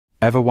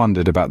Ever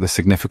wondered about the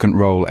significant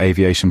role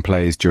aviation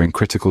plays during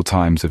critical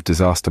times of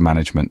disaster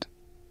management?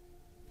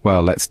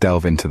 Well, let's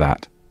delve into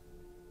that.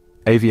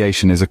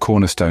 Aviation is a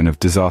cornerstone of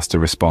disaster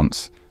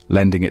response,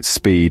 lending its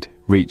speed,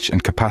 reach,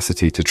 and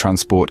capacity to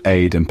transport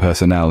aid and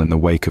personnel in the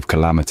wake of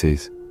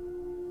calamities.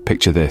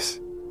 Picture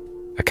this.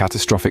 A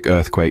catastrophic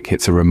earthquake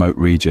hits a remote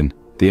region,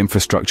 the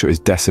infrastructure is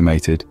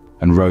decimated,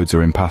 and roads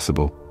are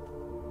impassable.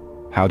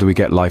 How do we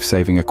get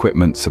life-saving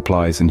equipment,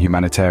 supplies, and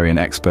humanitarian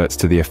experts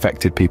to the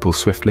affected people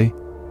swiftly?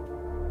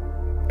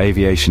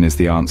 Aviation is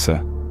the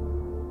answer.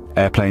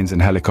 Airplanes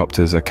and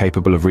helicopters are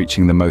capable of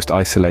reaching the most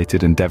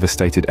isolated and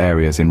devastated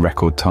areas in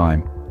record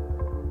time.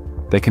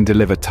 They can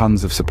deliver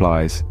tons of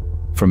supplies,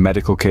 from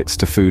medical kits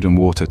to food and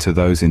water to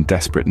those in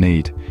desperate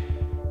need.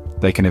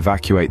 They can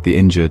evacuate the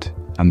injured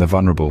and the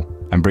vulnerable,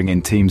 and bring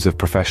in teams of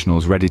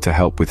professionals ready to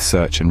help with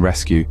search and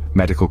rescue,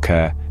 medical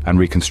care, and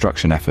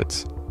reconstruction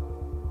efforts.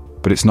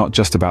 But it's not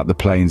just about the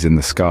planes in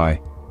the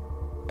sky.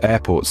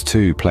 Airports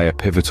too play a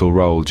pivotal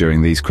role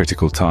during these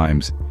critical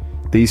times.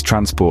 These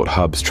transport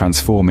hubs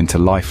transform into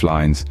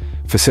lifelines,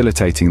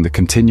 facilitating the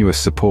continuous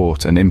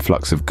support and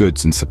influx of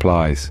goods and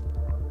supplies.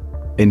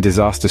 In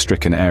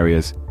disaster-stricken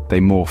areas, they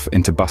morph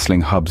into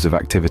bustling hubs of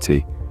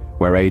activity,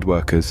 where aid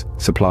workers,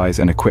 supplies,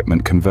 and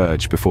equipment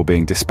converge before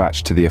being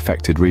dispatched to the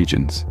affected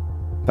regions.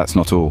 That's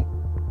not all.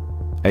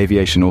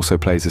 Aviation also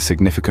plays a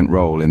significant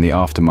role in the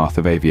aftermath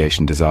of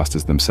aviation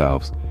disasters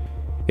themselves.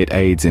 It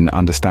aids in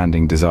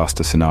understanding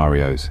disaster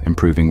scenarios,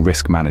 improving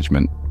risk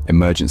management,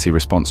 emergency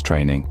response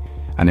training,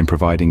 and in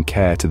providing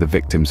care to the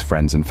victims'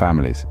 friends and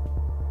families.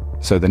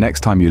 So the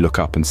next time you look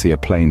up and see a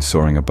plane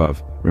soaring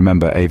above,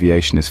 remember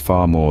aviation is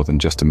far more than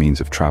just a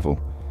means of travel.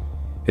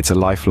 It's a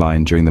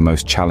lifeline during the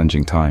most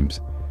challenging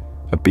times,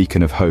 a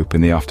beacon of hope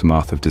in the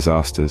aftermath of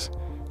disasters,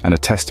 and a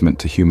testament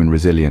to human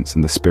resilience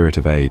and the spirit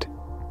of aid.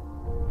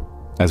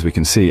 As we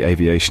can see,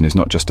 aviation is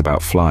not just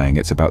about flying,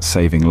 it's about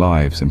saving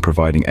lives and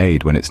providing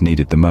aid when it's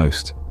needed the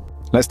most.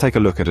 Let's take a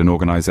look at an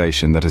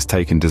organization that has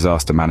taken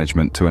disaster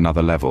management to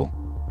another level.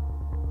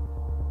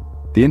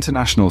 The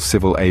International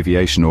Civil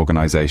Aviation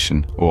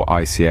Organization, or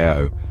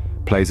ICAO,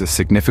 plays a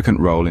significant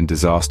role in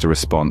disaster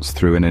response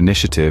through an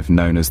initiative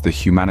known as the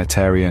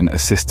Humanitarian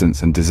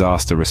Assistance and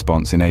Disaster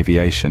Response in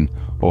Aviation,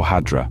 or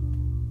HADRA.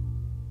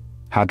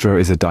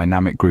 HADRA is a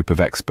dynamic group of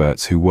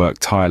experts who work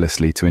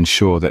tirelessly to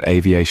ensure that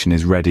aviation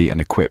is ready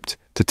and equipped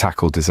to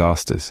tackle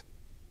disasters.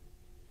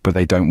 But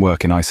they don't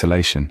work in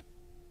isolation.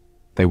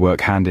 They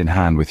work hand in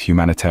hand with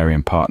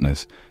humanitarian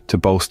partners to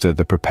bolster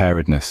the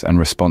preparedness and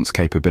response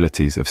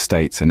capabilities of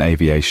states and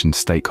aviation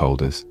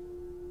stakeholders.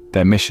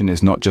 Their mission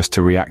is not just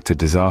to react to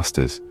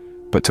disasters,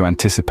 but to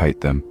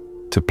anticipate them,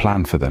 to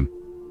plan for them,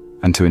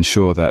 and to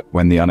ensure that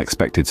when the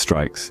unexpected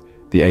strikes,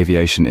 the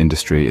aviation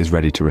industry is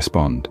ready to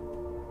respond.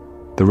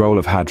 The role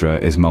of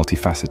HADRA is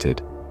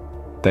multifaceted.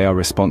 They are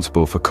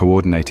responsible for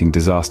coordinating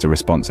disaster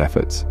response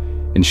efforts,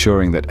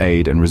 ensuring that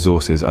aid and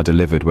resources are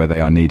delivered where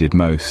they are needed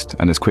most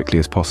and as quickly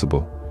as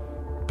possible.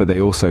 But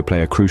they also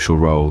play a crucial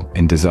role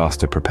in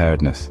disaster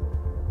preparedness.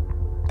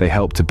 They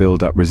help to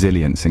build up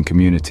resilience in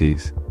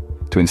communities,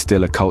 to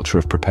instill a culture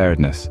of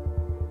preparedness,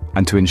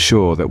 and to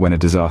ensure that when a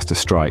disaster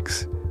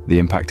strikes, the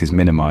impact is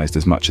minimized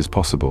as much as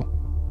possible.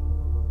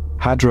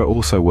 HADRA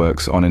also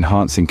works on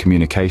enhancing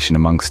communication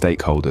among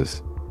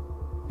stakeholders.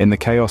 In the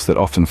chaos that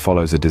often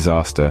follows a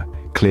disaster,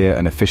 clear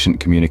and efficient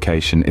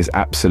communication is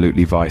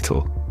absolutely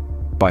vital.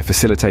 By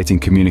facilitating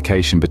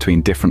communication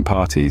between different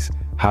parties,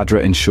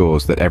 HADRA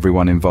ensures that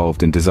everyone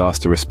involved in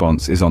disaster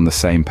response is on the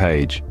same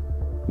page,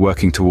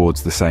 working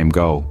towards the same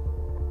goal.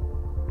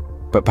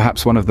 But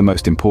perhaps one of the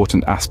most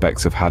important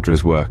aspects of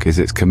HADRA's work is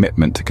its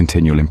commitment to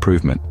continual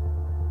improvement.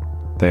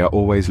 They are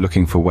always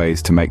looking for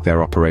ways to make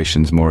their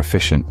operations more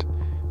efficient,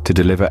 to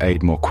deliver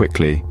aid more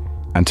quickly,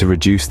 and to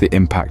reduce the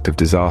impact of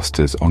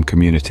disasters on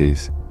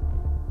communities.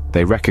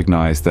 They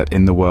recognize that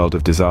in the world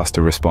of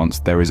disaster response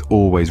there is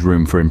always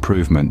room for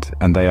improvement,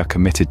 and they are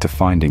committed to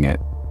finding it.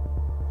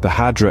 The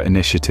HADRA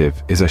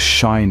initiative is a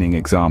shining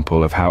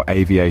example of how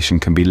aviation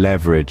can be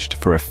leveraged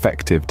for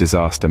effective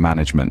disaster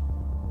management.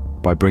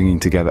 By bringing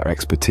together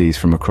expertise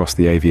from across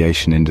the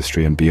aviation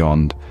industry and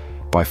beyond,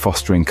 by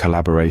fostering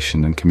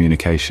collaboration and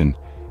communication,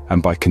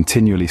 and by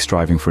continually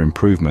striving for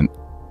improvement,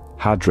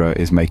 HADRA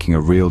is making a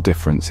real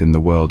difference in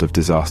the world of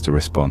disaster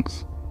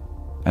response.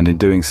 And in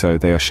doing so,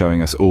 they are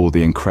showing us all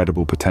the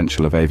incredible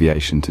potential of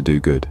aviation to do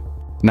good.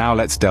 Now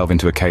let's delve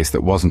into a case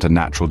that wasn't a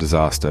natural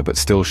disaster, but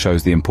still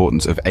shows the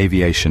importance of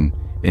aviation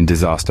in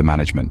disaster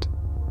management.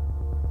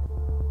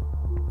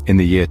 In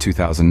the year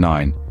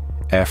 2009,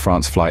 Air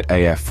France flight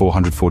AF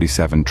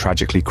 447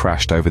 tragically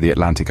crashed over the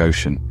Atlantic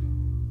Ocean,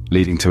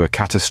 leading to a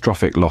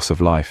catastrophic loss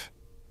of life.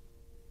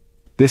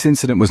 This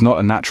incident was not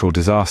a natural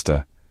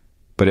disaster,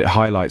 but it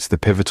highlights the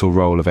pivotal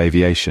role of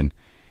aviation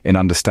in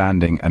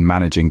understanding and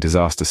managing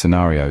disaster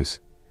scenarios,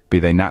 be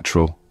they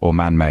natural or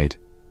man-made.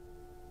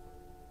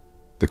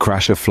 The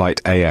crash of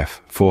flight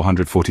AF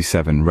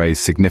 447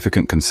 raised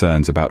significant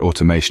concerns about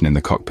automation in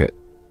the cockpit.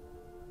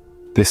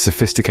 This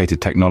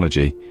sophisticated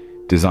technology,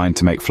 designed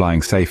to make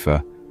flying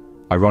safer,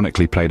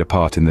 ironically played a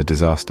part in the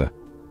disaster.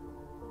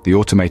 The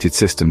automated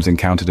systems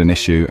encountered an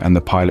issue and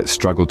the pilots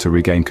struggled to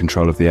regain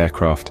control of the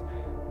aircraft,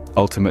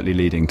 ultimately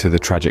leading to the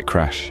tragic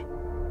crash.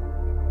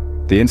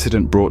 The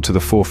incident brought to the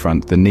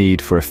forefront the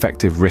need for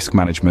effective risk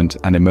management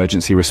and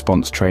emergency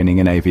response training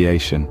in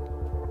aviation.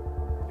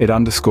 It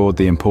underscored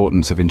the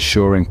importance of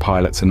ensuring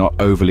pilots are not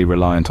overly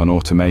reliant on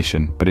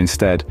automation, but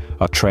instead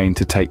are trained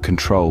to take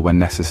control when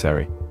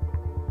necessary.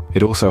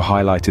 It also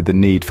highlighted the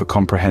need for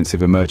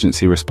comprehensive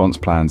emergency response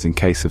plans in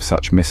case of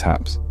such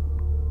mishaps.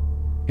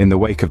 In the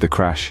wake of the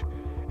crash,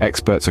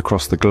 experts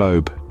across the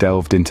globe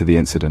delved into the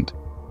incident,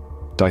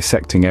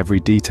 dissecting every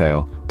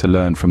detail to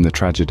learn from the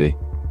tragedy.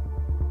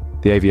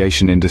 The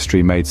aviation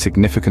industry made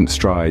significant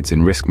strides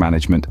in risk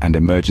management and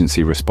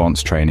emergency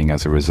response training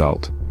as a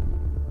result.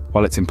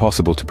 While it's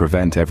impossible to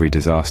prevent every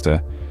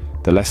disaster,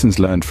 the lessons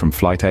learned from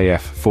Flight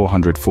AF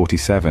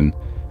 447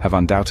 have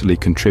undoubtedly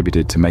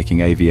contributed to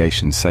making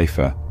aviation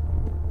safer.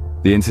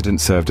 The incident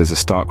served as a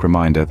stark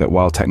reminder that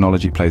while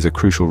technology plays a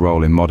crucial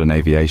role in modern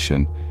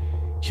aviation,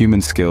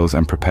 human skills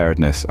and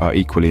preparedness are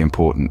equally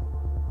important.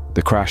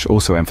 The crash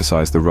also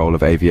emphasized the role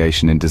of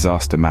aviation in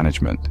disaster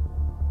management.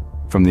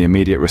 From the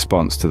immediate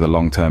response to the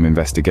long-term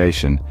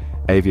investigation,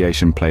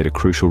 aviation played a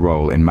crucial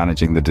role in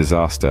managing the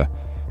disaster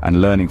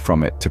and learning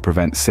from it to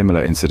prevent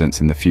similar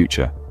incidents in the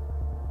future.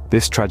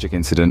 This tragic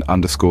incident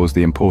underscores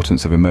the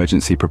importance of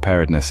emergency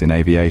preparedness in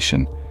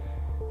aviation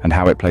and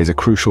how it plays a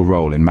crucial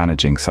role in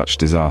managing such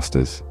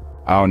disasters.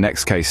 Our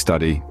next case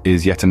study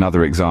is yet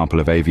another example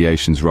of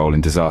aviation's role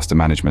in disaster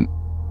management.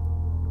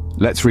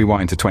 Let's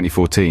rewind to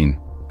 2014.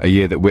 A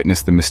year that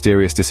witnessed the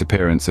mysterious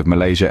disappearance of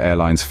Malaysia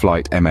Airlines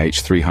flight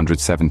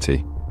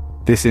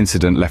MH370. This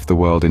incident left the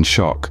world in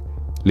shock,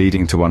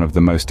 leading to one of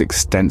the most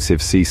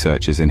extensive sea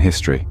searches in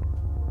history.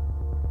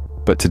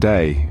 But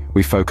today,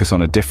 we focus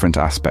on a different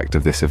aspect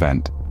of this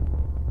event: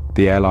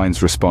 the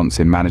airline's response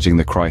in managing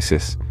the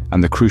crisis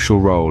and the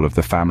crucial role of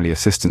the Family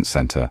Assistance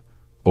Center,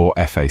 or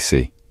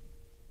FAC.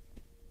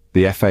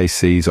 The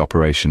FAC's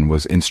operation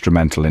was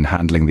instrumental in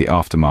handling the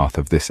aftermath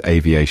of this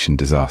aviation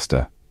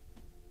disaster.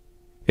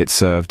 It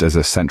served as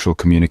a central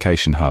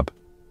communication hub,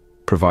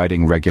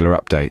 providing regular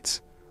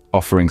updates,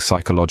 offering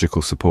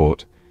psychological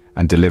support,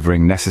 and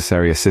delivering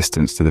necessary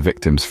assistance to the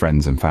victims'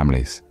 friends and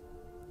families.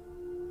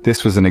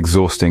 This was an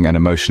exhausting and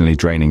emotionally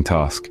draining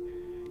task,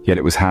 yet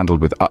it was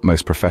handled with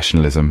utmost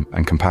professionalism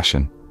and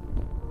compassion.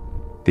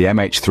 The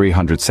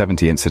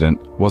MH370 incident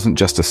wasn't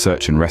just a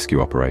search and rescue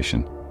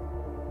operation.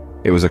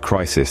 It was a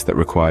crisis that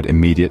required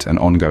immediate and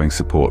ongoing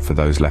support for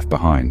those left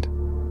behind.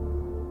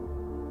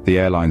 The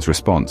airline's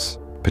response,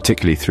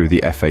 particularly through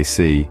the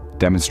FAC,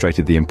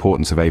 demonstrated the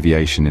importance of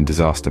aviation in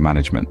disaster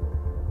management.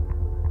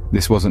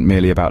 This wasn't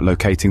merely about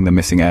locating the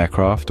missing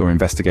aircraft or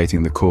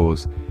investigating the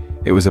cause.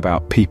 It was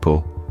about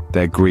people,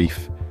 their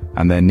grief,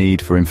 and their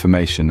need for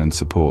information and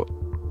support.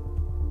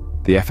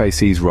 The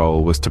FAC's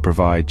role was to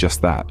provide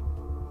just that,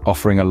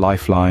 offering a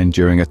lifeline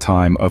during a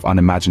time of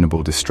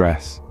unimaginable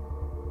distress.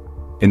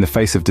 In the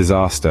face of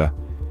disaster,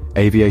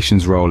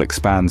 aviation's role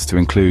expands to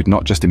include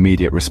not just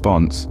immediate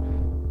response,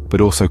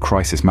 but also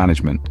crisis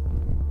management.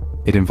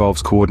 It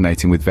involves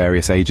coordinating with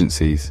various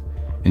agencies,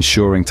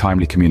 ensuring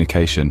timely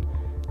communication,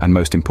 and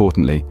most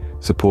importantly,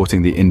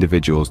 supporting the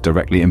individuals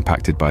directly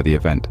impacted by the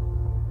event.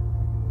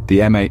 The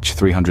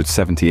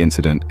MH370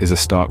 incident is a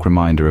stark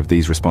reminder of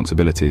these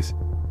responsibilities.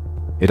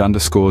 It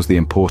underscores the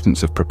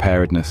importance of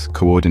preparedness,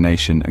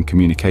 coordination, and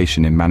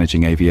communication in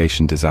managing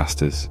aviation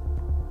disasters.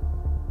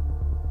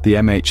 The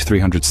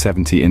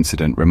MH370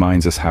 incident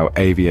reminds us how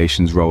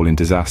aviation's role in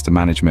disaster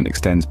management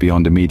extends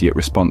beyond immediate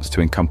response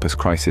to encompass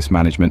crisis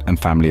management and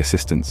family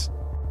assistance.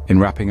 In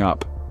wrapping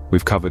up,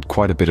 we've covered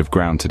quite a bit of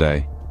ground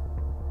today.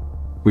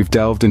 We've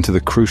delved into the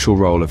crucial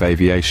role of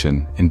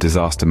aviation in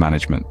disaster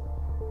management,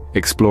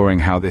 exploring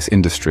how this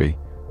industry,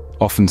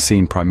 often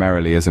seen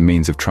primarily as a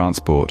means of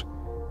transport,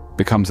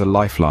 becomes a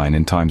lifeline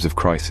in times of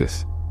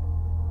crisis.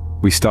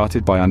 We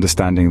started by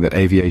understanding that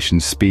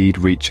aviation's speed,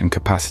 reach, and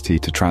capacity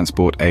to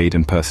transport aid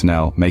and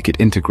personnel make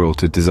it integral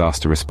to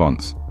disaster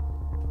response.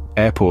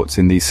 Airports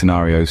in these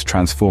scenarios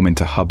transform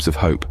into hubs of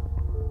hope,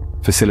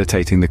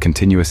 facilitating the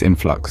continuous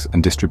influx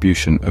and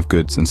distribution of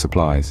goods and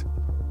supplies.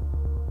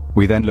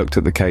 We then looked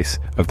at the case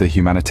of the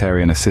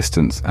Humanitarian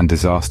Assistance and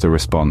Disaster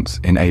Response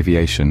in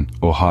Aviation,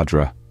 or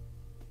HADRA.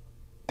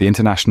 The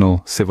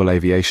International Civil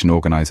Aviation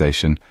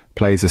Organization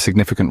plays a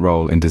significant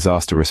role in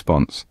disaster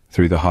response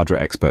through the HADRA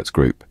Experts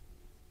Group.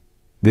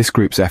 This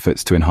group's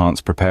efforts to enhance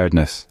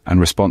preparedness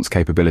and response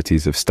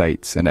capabilities of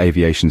states and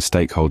aviation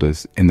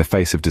stakeholders in the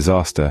face of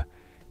disaster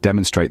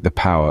demonstrate the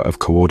power of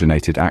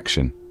coordinated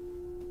action.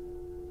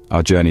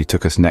 Our journey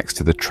took us next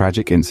to the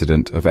tragic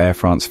incident of Air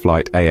France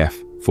Flight AF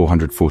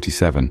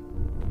 447.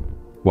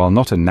 While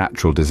not a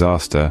natural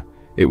disaster,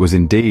 it was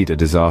indeed a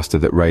disaster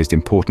that raised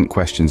important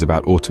questions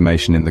about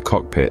automation in the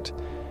cockpit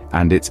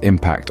and its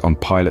impact on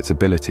pilots'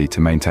 ability to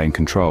maintain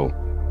control.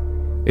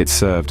 It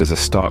served as a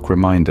stark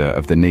reminder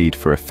of the need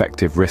for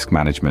effective risk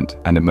management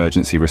and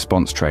emergency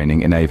response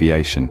training in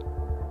aviation.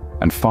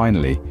 And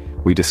finally,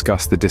 we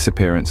discussed the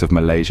disappearance of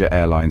Malaysia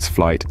Airlines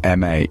flight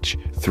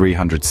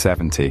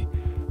MH370,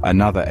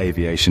 another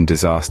aviation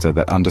disaster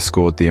that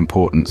underscored the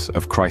importance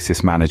of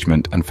crisis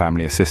management and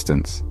family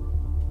assistance.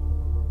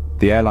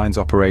 The airline's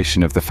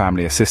operation of the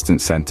Family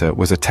Assistance Center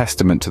was a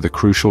testament to the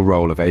crucial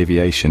role of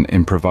aviation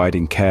in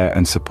providing care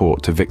and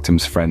support to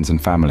victims' friends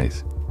and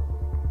families.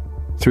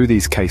 Through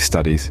these case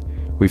studies,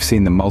 we've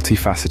seen the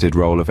multifaceted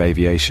role of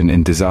aviation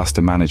in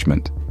disaster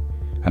management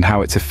and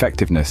how its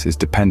effectiveness is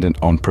dependent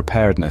on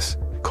preparedness,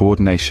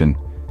 coordination,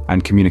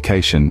 and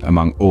communication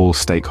among all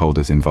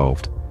stakeholders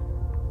involved.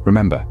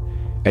 Remember,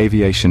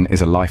 aviation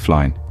is a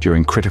lifeline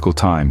during critical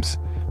times,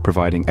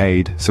 providing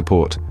aid,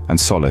 support, and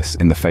solace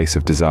in the face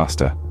of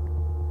disaster.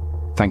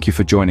 Thank you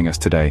for joining us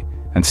today,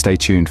 and stay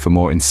tuned for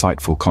more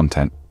insightful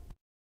content.